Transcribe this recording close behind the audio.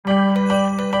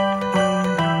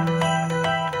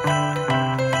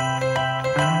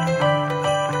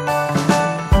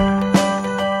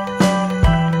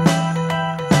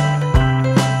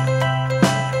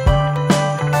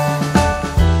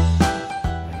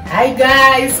Hi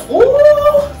guys.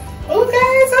 Oh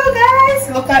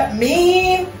guys, look at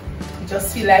me. I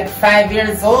just feel like 5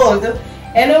 years old.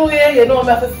 Anyway, you know,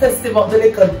 I have a festival of the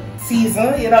little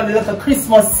season, you know, the little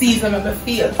Christmas season of the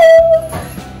field.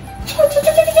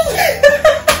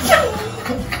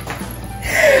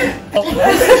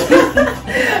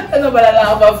 I know but I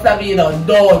laugh about Flavino.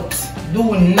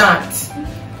 Do not.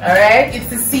 Alright, it's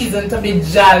the season to be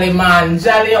jolly, man.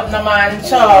 Jolly up na man.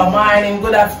 Ciao, morning,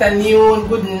 good afternoon,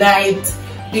 good night.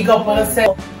 Big up on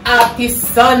yourself. Happy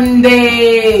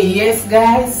Sunday. Yes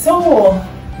guys, so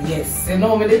yes, you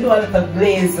know me, they do a little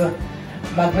glaze.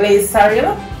 My glaze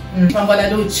sorrel. I'm gonna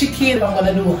do chicken, I'm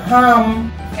gonna do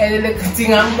ham. Any little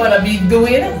thing I'm gonna be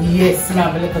doing. Yes,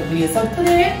 ma'am, a little glaze. So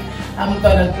today I'm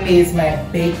gonna glaze my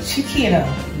baked chicken.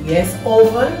 Yes,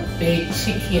 oven baked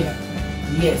chicken.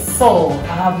 Yes, so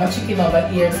I have my chicken over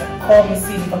here. So come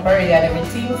see the paprika and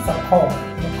everything. So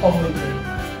come with me.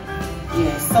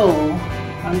 Yes, so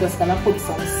I'm just gonna put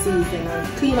some seasoning and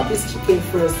clean up this chicken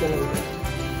first anyway.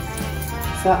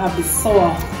 So I have the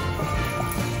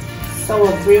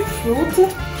sour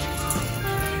grapefruit.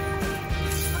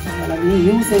 I'm gonna be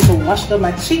using to wash down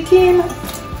my chicken.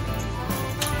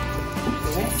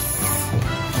 Yes.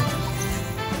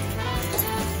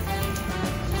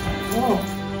 Oh.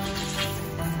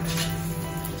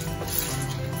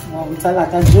 Wow, it's a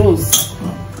lot of juice.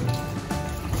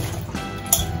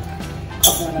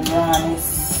 I'm gonna garnish.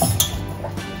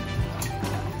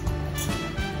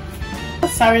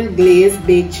 Sorrel Glaze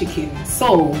baked chicken.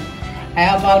 So I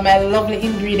have all my lovely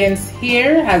ingredients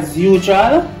here as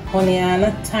usual: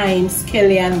 onion, thyme,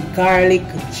 scallion, garlic,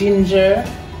 ginger.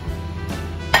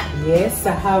 Yes,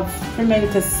 I have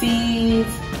pimento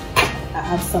seeds. I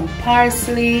have some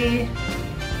parsley,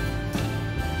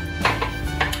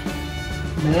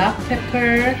 black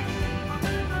pepper,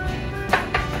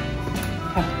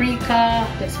 paprika,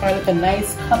 just for like a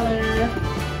nice color,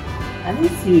 and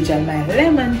as usual my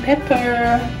lemon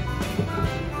pepper.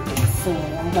 So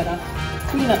I'm gonna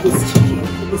clean up this chicken.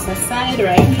 Put this aside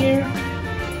right here,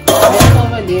 right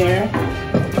over there.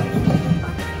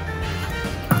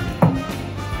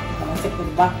 I'm gonna take the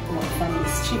back from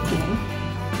this chicken.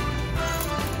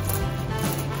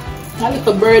 A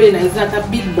little bird in it, it's not a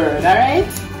big bird, alright?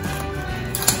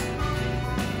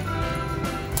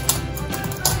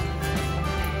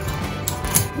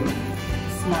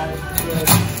 Small bird.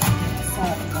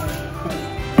 Soft bird.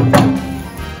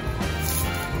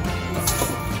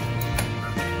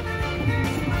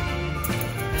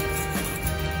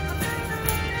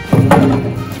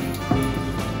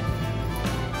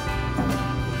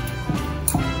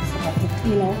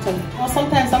 You know,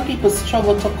 sometimes some people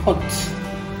struggle to cut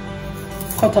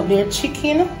up their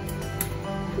chicken.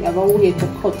 You have a way to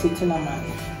cut it in a man.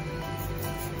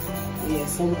 Yeah,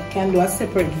 so we can do a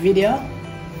separate video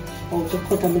how to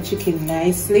cut up the chicken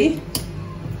nicely.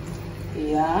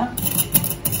 Yeah.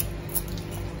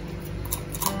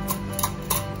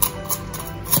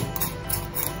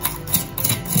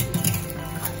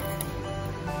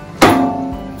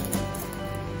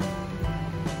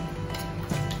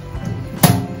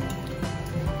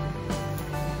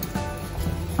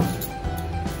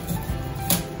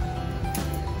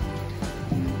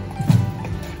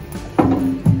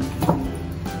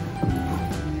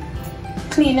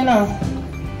 Clean, you know,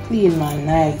 clean man,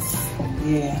 nice.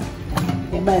 Yeah,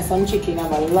 you buy some chicken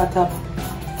have a lot of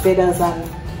feathers and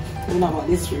you know what,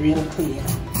 this real clean.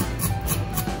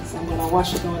 So I'm gonna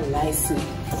wash it down nicely.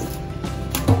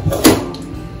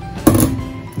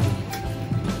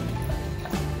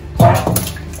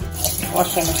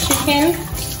 Wash on the chicken.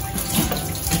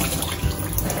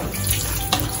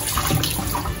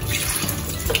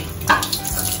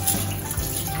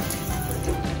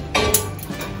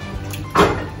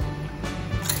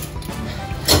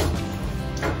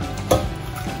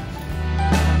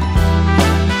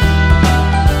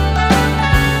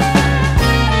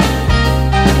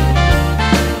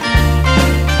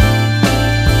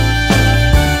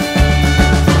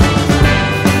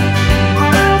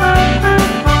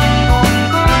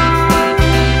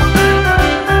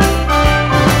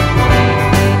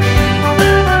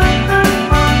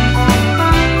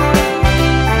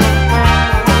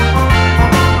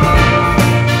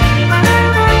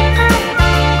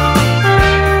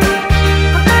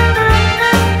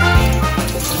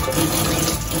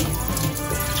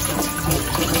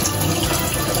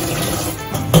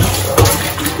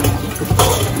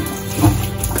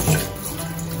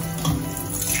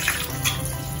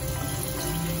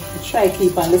 Try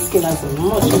keep on the skin as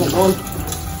much as you don't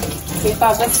take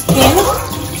off the skin.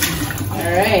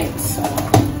 Alright.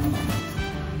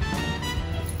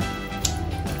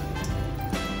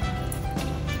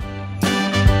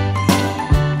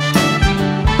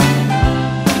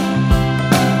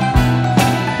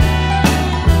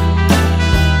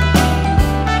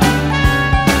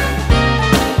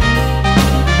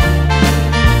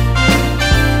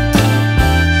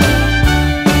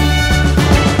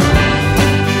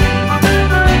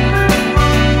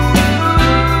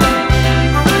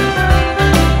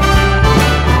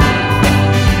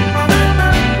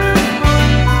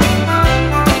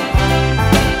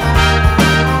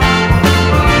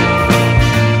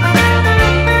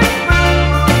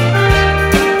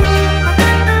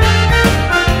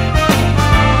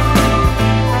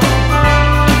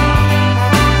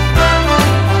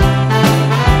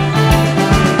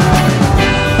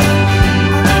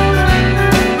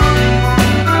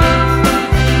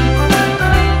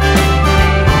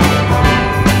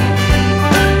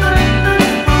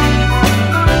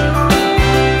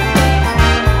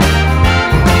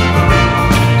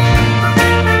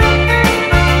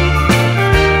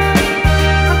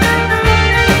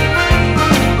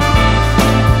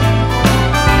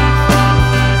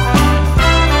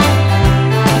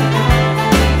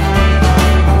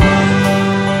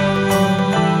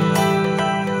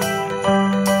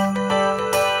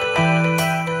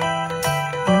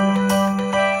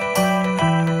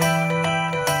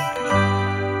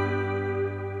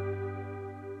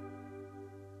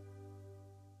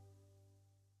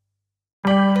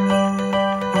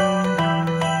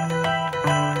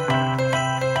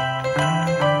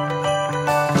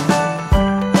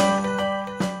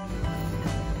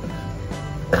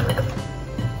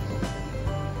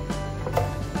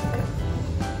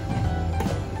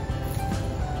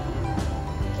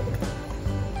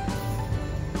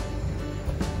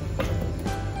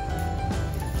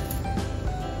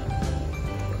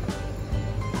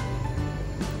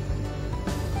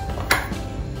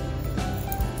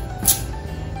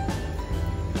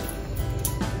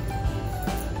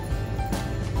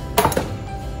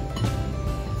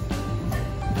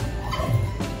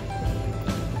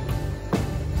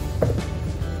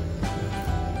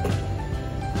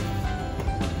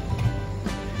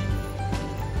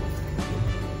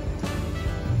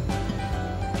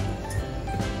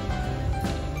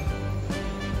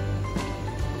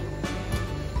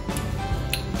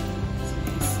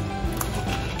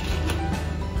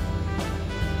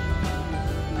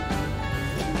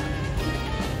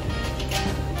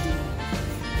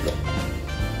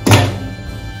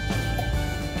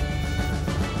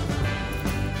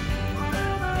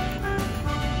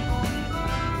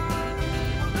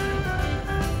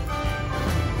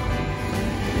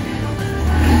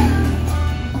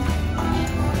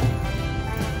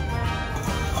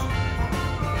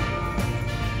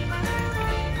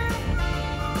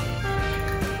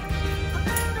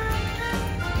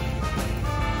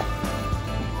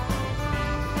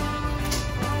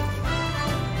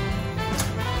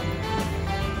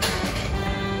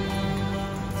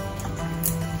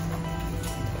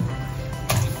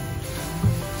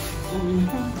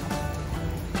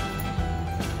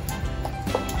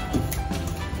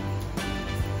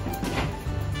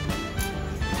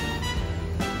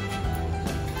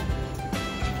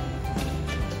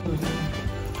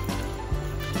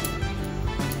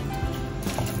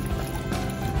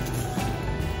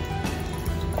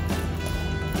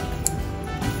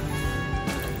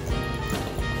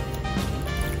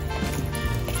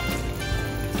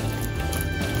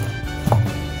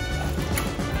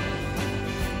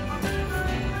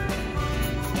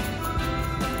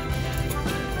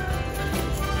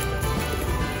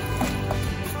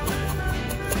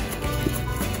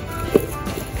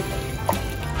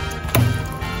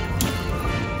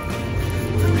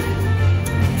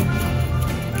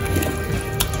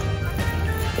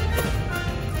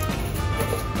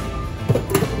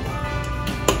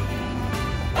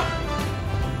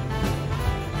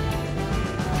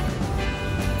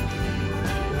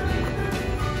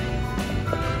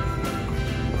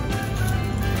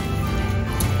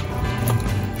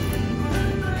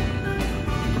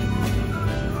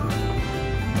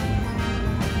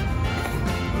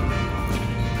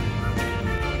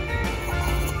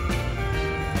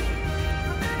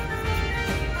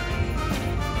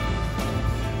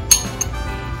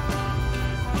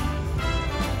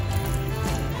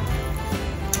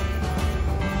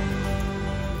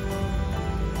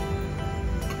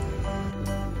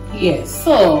 Yes,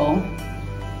 so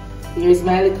here's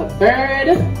my little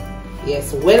bird.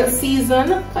 Yes, well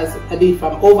seasoned, because I do it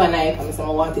from overnight and so I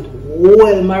want it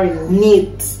well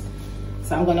marinate.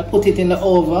 So I'm gonna put it in the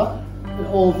oven. The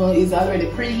oven is already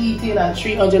preheated at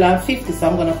 350, so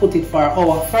I'm gonna put it for an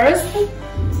hour first,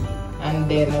 and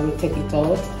then I will take it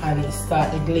out and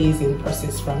start the glazing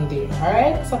process from there.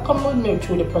 Alright, so come with me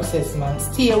through the process, man.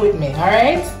 Stay with me,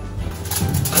 alright?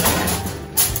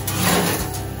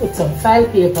 Put some file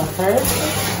paper first.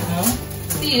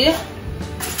 See?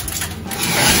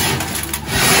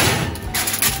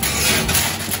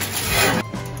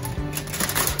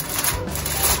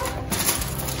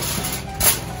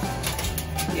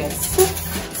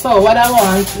 Yes. So what I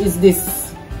want is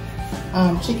this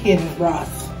chicken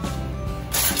broth.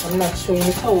 I'm not showing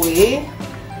it away.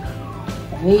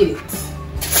 I need it.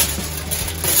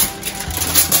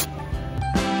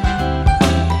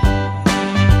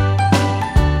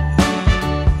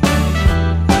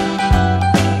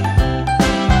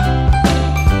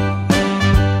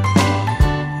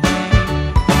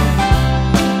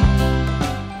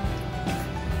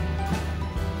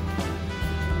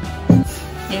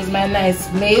 Here's my nice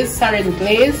glaze, Sorrel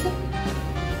Glaze.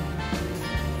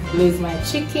 Glaze my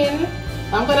chicken.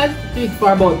 I'm gonna do it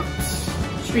for about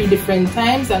 3 different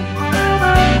times.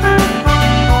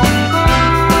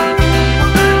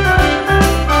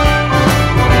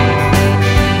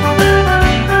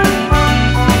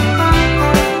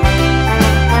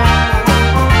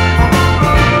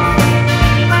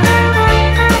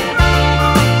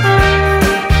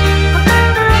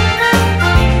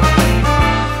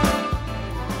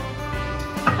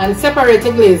 And separate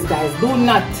the glaze, guys. Do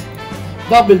not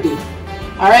double dip.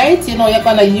 Alright, you know you're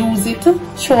gonna use it,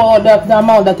 show the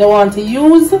amount that you want to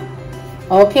use,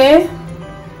 okay,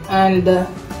 and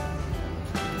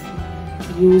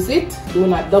use it. Do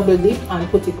not double dip and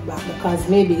put it back because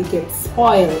maybe it gets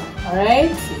spoiled.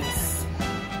 Alright, yes.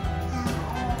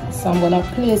 So I'm gonna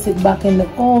place it back in the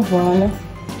oven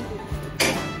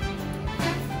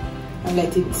and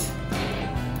let it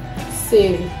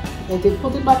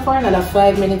put it back for another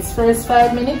 5 minutes. First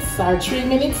 5 minutes or 3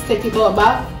 minutes, take it out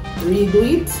back, redo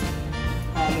it,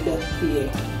 and yeah.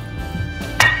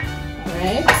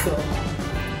 Alright, so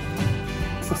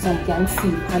some can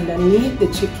see underneath the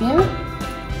chicken.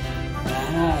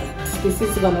 Right, this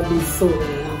is gonna be so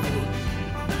lovely.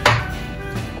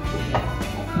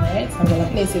 Alright, so I'm gonna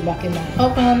place it back in my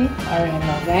oven. Alright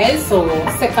now guys, so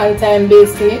second time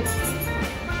basting it,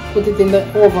 put it in the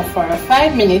oven for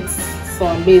 5 minutes. So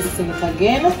I'm basting it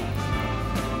again.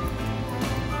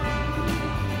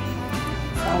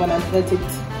 So I'm gonna let it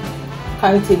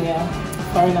continue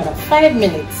for another 5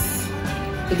 minutes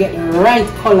to get the right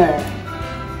color.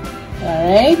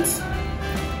 Alright,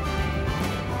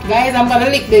 guys, I'm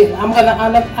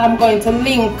going to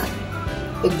link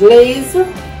the glaze,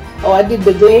 or I did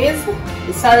the glaze,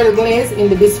 the Sorrel Glaze, in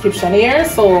the description here.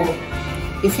 So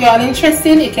if you are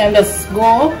interested, you can just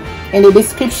go in the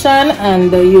description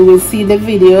and you will see the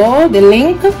video, the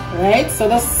link, right? So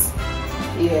let's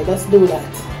do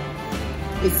that.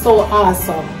 It's so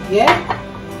awesome, yeah?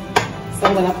 So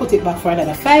I'm gonna put it back for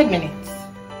another 5 minutes.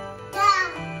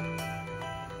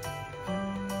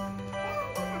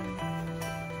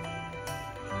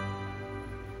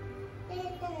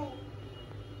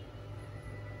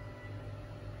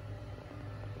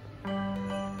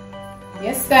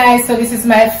 Yes guys, so this is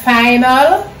my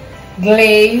final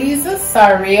glaze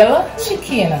sorrel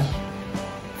chicken.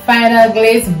 Final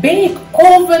glaze bake,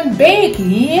 oven bake.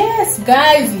 Yes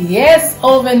guys, yes,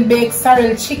 oven bake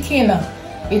sorrel chicken.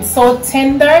 It's so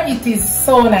tender, it is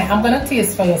so nice. I'm gonna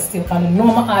taste for you still, because I know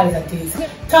my eyes are tasting.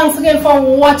 Thanks again for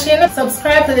watching.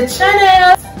 Subscribe to the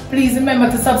channel. Please remember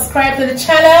to subscribe to the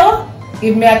channel.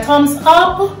 Give me a thumbs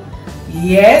up.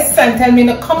 Yes, and tell me in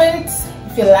the comments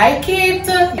if you like it.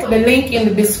 The link in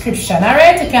the description.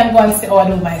 Alright, you can go and see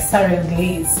all of my sorrel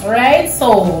glaze. Alright,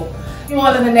 so see you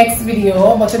all in the next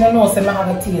video. But you don't know, so I have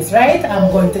a taste, right?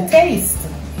 I'm going to taste.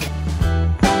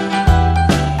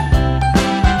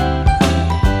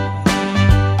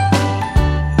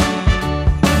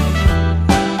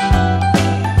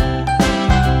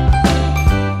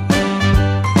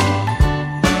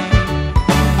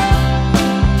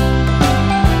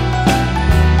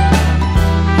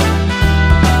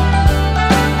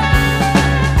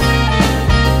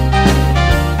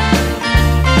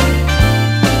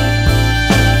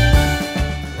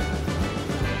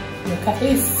 Look at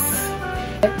this,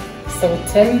 so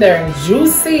tender and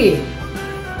juicy.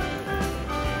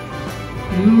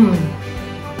 Mmm.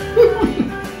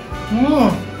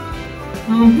 Mmm.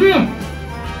 Mhm.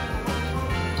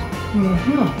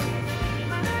 Mhm.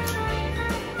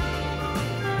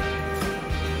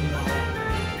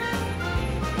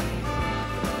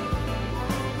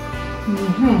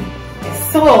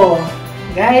 So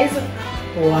guys,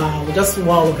 wow, just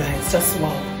wow guys, just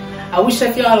wow. I wish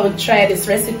that you all would try this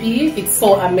recipe. It's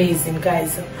so amazing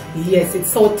guys. Yes,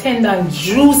 it's so tender and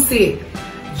juicy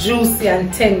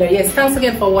and tender. Yes, thanks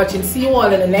again for watching. See you all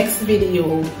in the next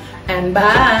video and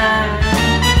bye.